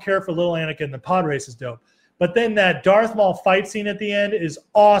though I don't care for little Anakin, the pod race is dope. But then that Darth Maul fight scene at the end is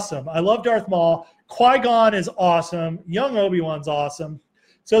awesome. I love Darth Maul. Qui-Gon is awesome. Young Obi-Wan's awesome.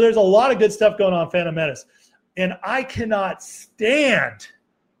 So there's a lot of good stuff going on in Phantom Menace. And I cannot stand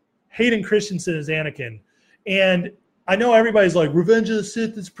Hayden Christensen as Anakin. And I know everybody's like, Revenge of the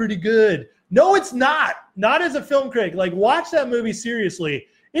Sith is pretty good. No, it's not. Not as a film critic. Like, watch that movie seriously.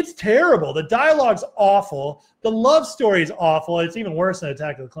 It's terrible. The dialogue's awful. The love story is awful. It's even worse than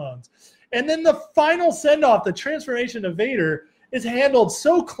Attack of the Clones. And then the final send-off, the transformation of Vader, is handled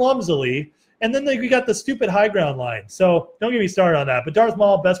so clumsily. And then we got the stupid high ground line. So don't get me started on that. But Darth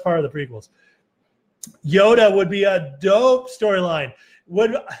Maul, best part of the prequels. Yoda would be a dope storyline.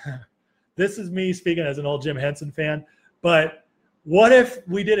 This is me speaking as an old Jim Henson fan, but what if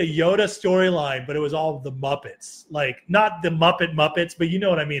we did a Yoda storyline, but it was all the Muppets? Like, not the Muppets, but you know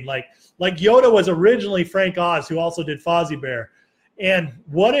what I mean. Like Yoda was originally Frank Oz, who also did Fozzie Bear. And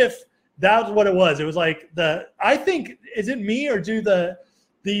what if that was what it was? It was like I think, is it me, or do the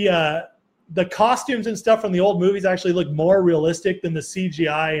costumes and stuff from the old movies actually look more realistic than the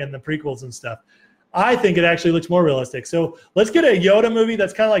CGI and the prequels and stuff? I think it actually looks more realistic. So let's get a Yoda movie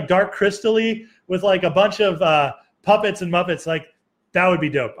that's kind of like Dark Crystal-y with like a bunch of puppets and Muppets. Like, that would be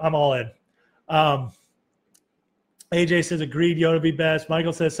dope. I'm all in. AJ says, agreed, Yoda be best.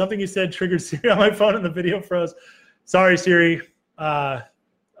 Michael says, something you said triggered Siri on my phone and the video froze. Sorry, Siri. I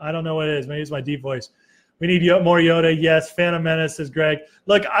don't know what it is. Maybe it's my deep voice. We need more Yoda. Yes, Phantom Menace, says Greg.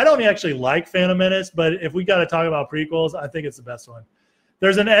 Look, I don't actually like Phantom Menace, but if we got to talk about prequels, I think it's the best one.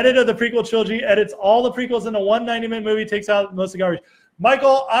 There's an edit of the prequel trilogy, edits all the prequels in a 190-minute movie, takes out most of the garbage.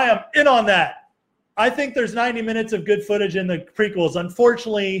 Michael, I am in on that. I think there's 90 minutes of good footage in the prequels.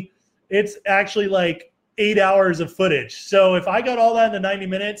 Unfortunately, it's actually like 8 hours of footage. So if I got all that in the 90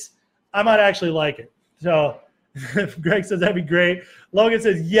 minutes, I might actually like it. So Greg says that'd be great. Logan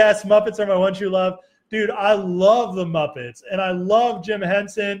says, yes, Muppets are my one true love. Dude, I love the Muppets, and I love Jim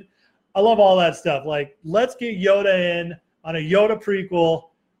Henson. I love all that stuff. Like, let's get Yoda in on a Yoda prequel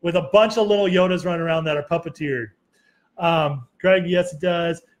with a bunch of little Yodas running around that are puppeteered. Greg, yes, it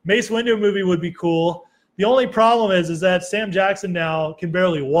does. Mace Windu movie would be cool. The only problem is that Sam Jackson now can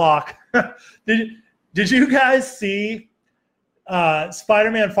barely walk. Did you guys see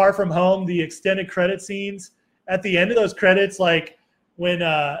Spider-Man Far From Home, the extended credit scenes? At the end of those credits, like when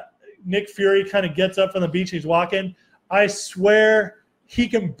Nick Fury kind of gets up from the beach and he's walking, I swear he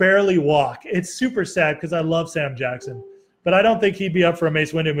can barely walk. It's super sad because I love Sam Jackson. But I don't think he'd be up for a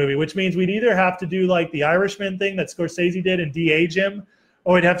Mace Windu movie, which means we'd either have to do like the Irishman thing that Scorsese did and de-age him,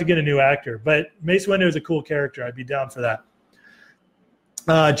 Oh, we'd have to get a new actor. But Mace Windu is a cool character. I'd be down for that.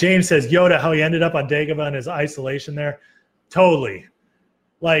 James says Yoda, how he ended up on Dagobah and his isolation there. Totally.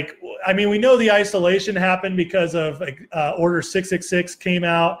 Like, I mean, we know the isolation happened because of Order 666 came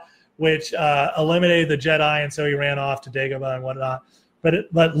out, which eliminated the Jedi, and so he ran off to Dagobah and whatnot.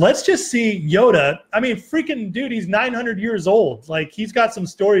 But let's just see Yoda. I mean, freaking dude, he's 900 years old. Like, he's got some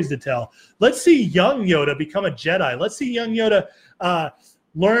stories to tell. Let's see young Yoda become a Jedi. Let's see young Yoda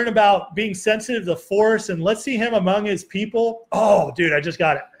learn about being sensitive to the Force, and let's see him among his people. Oh, dude, I just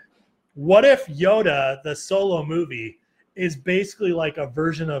got it. What if Yoda, the Solo movie, is basically like a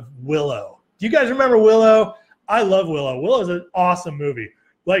version of Willow? Do you guys remember Willow? I love Willow. Willow is an awesome movie.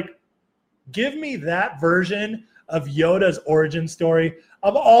 Like, give me that version of Yoda's origin story.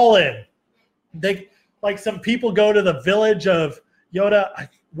 I'm all in. Like, some people go to the village of Yoda.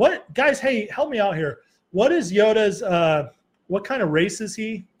 What, guys? Hey, help me out here. What is Yoda's? What kind of race is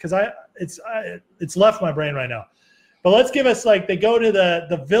he? Because it's left my brain right now. But let's give us, like, they go to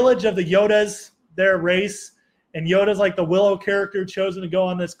the village of the Yodas, their race, and Yoda's like the Willow character chosen to go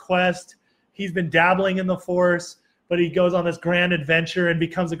on this quest. He's been dabbling in the Force, but he goes on this grand adventure and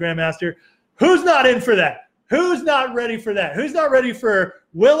becomes a Grand Master. Who's not in for that? Who's not ready for that? Who's not ready for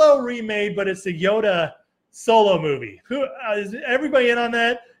Willow remade, but it's a Yoda Solo movie? Who is everybody in on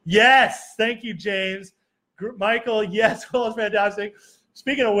that? Yes. Thank you, James. Michael, yes, Willow's fantastic.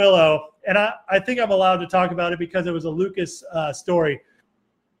 Speaking of Willow, and I think I'm allowed to talk about it because it was a Lucas story.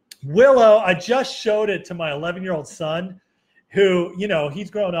 Willow, I just showed it to my 11-year-old son who, you know, he's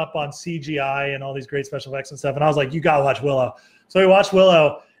grown up on CGI and all these great special effects and stuff. And I was like, you got to watch Willow. So he watched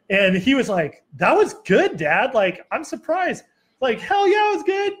Willow, and he was like, that was good, Dad. Like, I'm surprised. Like, hell yeah, it was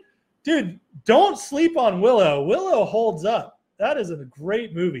good. Dude, don't sleep on Willow. Willow holds up. That is a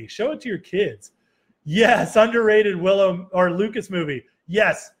great movie. Show it to your kids. Yes, underrated Willow or Lucas movie.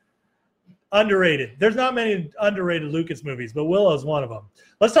 Yes, underrated. There's not many underrated Lucas movies, but Willow is one of them.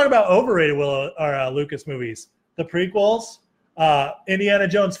 Let's talk about overrated Willow or Lucas movies. The prequels, Indiana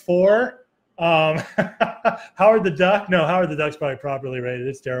Jones 4, Howard the Duck. No, Howard the Duck's probably properly rated.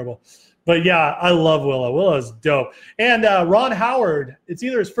 It's terrible. But yeah, I love Willow. Willow's dope. And Ron Howard, it's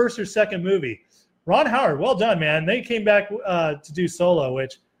either his first or second movie. Ron Howard, well done, man. They came back to do Solo,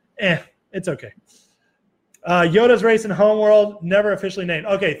 which, it's okay. Yoda's race in Homeworld, never officially named.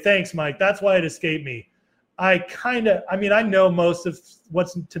 Okay, thanks, Mike. That's why it escaped me. I know most of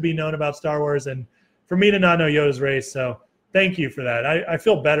what's to be known about Star Wars, and for me to not know Yoda's race, so thank you for that. I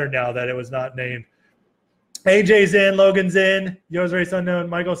feel better now that it was not named. AJ's in, Logan's in, Yoda's race unknown.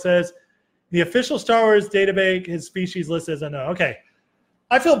 Michael says, the official Star Wars database, his species list is unknown. Okay,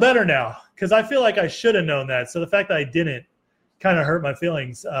 I feel better now because I feel like I should have known that. So the fact that I didn't kind of hurt my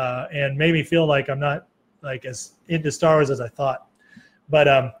feelings and made me feel like I'm not like as into Star Wars as I thought.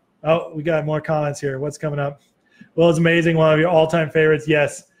 But we got more comments here. What's coming up? Well, it's amazing. One of your all-time favorites.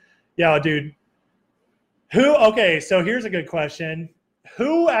 Yes. Yeah, dude. Okay, so here's a good question.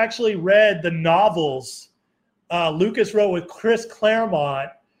 Who actually read the novels Lucas wrote with Chris Claremont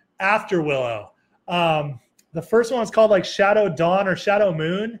after Willow? The first one was called like Shadow Dawn or Shadow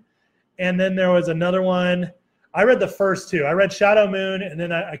Moon. And then there was another one. I read the first two. I read Shadow Moon, and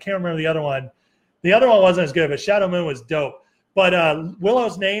then I can't remember the other one. The other one wasn't as good, but Shadow Moon was dope. But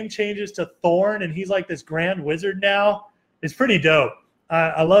Willow's name changes to Thorn, and he's like this grand wizard now. It's pretty dope.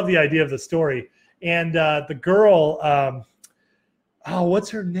 I love the idea of the story. And the girl, what's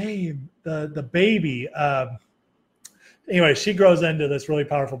her name? The baby. Anyway, she grows into this really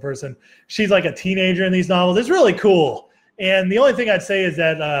powerful person. She's like a teenager in these novels. It's really cool. And the only thing I'd say is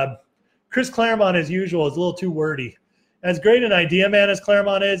that Chris Claremont, as usual, is a little too wordy. As great an idea man as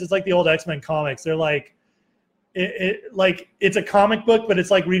Claremont is, it's like the old X-Men comics. They're like, it's a comic book, but it's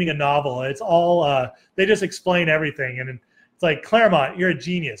like reading a novel. It's all they just explain everything, and it's like, Claremont, you're a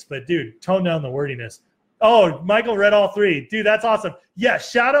genius, but dude, tone down the wordiness. Oh, Michael read all three, dude. That's awesome. Yeah,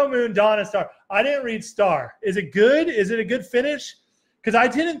 Shadow, Moon, Dawn, and Star. I didn't read Star. Is it good? Is it a good finish? Because I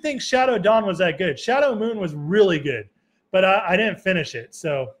didn't think Shadow Dawn was that good. Shadow Moon was really good, but I didn't finish it.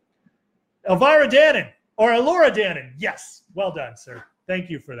 So, Elvira Dannon. Or Elora Dannon. Yes. Well done, sir.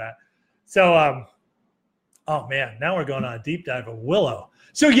 Thank you for that. So, oh, man. Now we're going on a deep dive of Willow.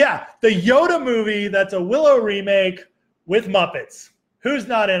 So, yeah, the Yoda movie, that's a Willow remake with Muppets. Who's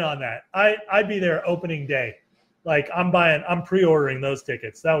not in on that? I'd be there opening day. Like, I'm pre-ordering those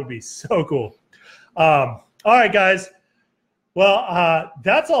tickets. That would be so cool. All right, guys. Well,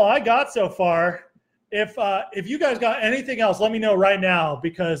 that's all I got so far. If you guys got anything else, let me know right now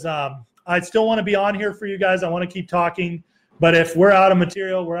because I still want to be on here for you guys. I want to keep talking. But if we're out of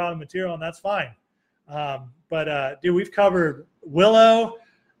material, we're out of material, and that's fine. Dude, we've covered Willow,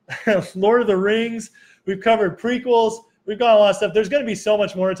 Lord of the Rings. We've covered prequels. We've got a lot of stuff. There's going to be so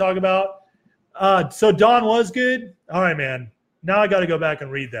much more to talk about. So Dawn was good. All right, man. Now I got to go back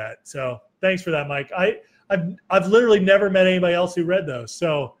and read that. So thanks for that, Mike. I've literally never met anybody else who read those.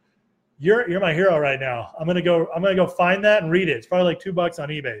 So you're my hero right now. I'm gonna go find that and read it. It's probably like $2 on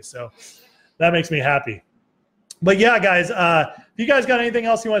eBay. So that makes me happy. But yeah, guys, if you guys got anything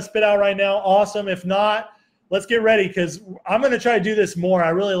else you want to spit out right now, awesome. If not, let's get ready because I'm going to try to do this more. I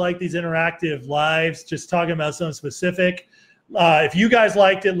really like these interactive lives, just talking about something specific. If you guys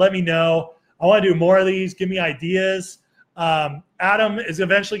liked it, let me know. I want to do more of these. Give me ideas. Adam is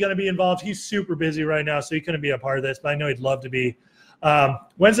eventually going to be involved. He's super busy right now, so he couldn't be a part of this, but I know he'd love to be.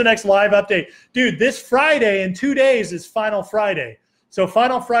 When's the next live update? Dude, this Friday in 2 days is Final Friday. So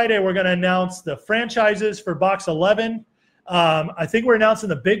Final Friday, we're going to announce the franchises for Box 11. I think we're announcing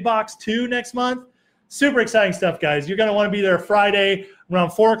the Big Box 2 next month. Super exciting stuff, guys. You're going to want to be there Friday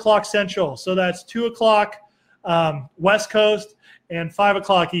around 4 o'clock Central. So that's 2 o'clock West Coast and 5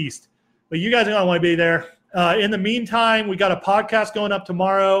 o'clock East. But you guys are going to want to be there. In the meantime, we got a podcast going up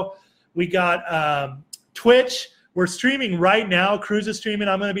tomorrow. We got Twitch. We're streaming right now. Cruz is streaming.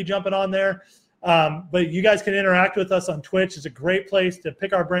 I'm going to be jumping on there. But you guys can interact with us on Twitch. It's a great place to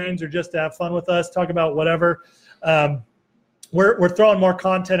pick our brains or just to have fun with us, talk about whatever. We're throwing more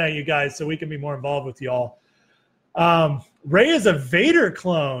content at you guys so we can be more involved with y'all. Rey is a Vader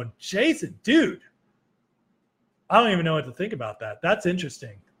clone. Jason, dude. I don't even know what to think about that. That's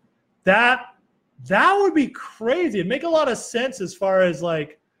interesting. That would be crazy. It'd make a lot of sense as far as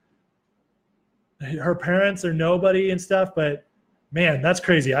like her parents are nobody and stuff, but man, that's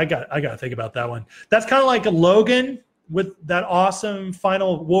crazy. I got to think about that one. That's kind of like a Logan with that awesome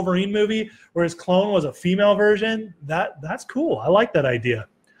final Wolverine movie where his clone was a female version. That's cool. I like that idea.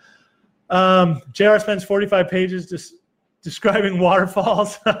 JR spends 45 pages just describing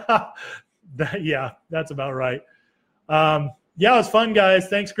waterfalls. Yeah, that's about right. Yeah, it was fun, guys.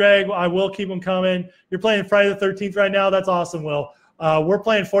 Thanks, Greg. I will keep them coming. You're playing Friday the 13th right now. That's awesome, Will. We're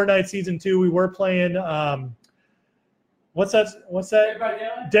playing Fortnite Season 2. We were playing what's that? Dead by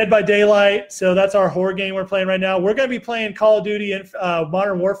Daylight? Dead by Daylight. So that's our horror game we're playing right now. We're going to be playing Call of Duty and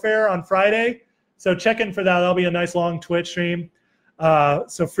Modern Warfare on Friday. So check in for that. That'll be a nice long Twitch stream.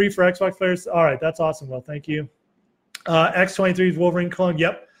 So free for Xbox players. All right, that's awesome, Will. Thank you. X-23's Wolverine clone.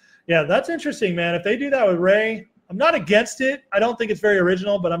 Yep. Yeah, that's interesting, man. If they do that with Rey, I'm not against it. I don't think it's very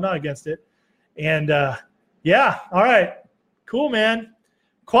original, but I'm not against it. And, yeah, all right. Cool, man.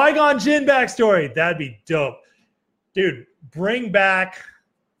 Qui-Gon Jinn backstory. That'd be dope. Dude, bring back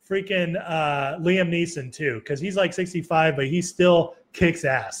freaking Liam Neeson, too, because he's like 65, but he still kicks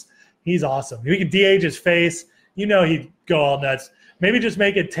ass. He's awesome. We could de-age his face. You know he'd go all nuts. Maybe just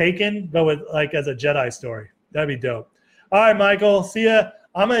make it Taken, but with like as a Jedi story. That'd be dope. All right, Michael. See ya.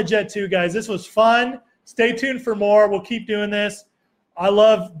 I'm going to jet too, guys. This was fun. Stay tuned for more. We'll keep doing this.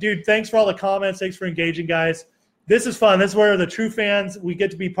 Dude, thanks for all the comments. Thanks for engaging, guys. This is fun. This is where the true fans, we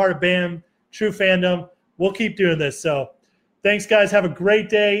get to be part of BAM, true fandom. We'll keep doing this. So thanks, guys. Have a great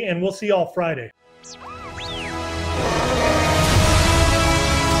day, and we'll see you all Friday.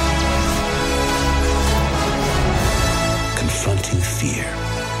 Confronting fear.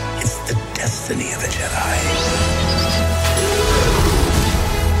 It's the destiny of a Jedi.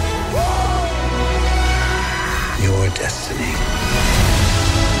 Your destiny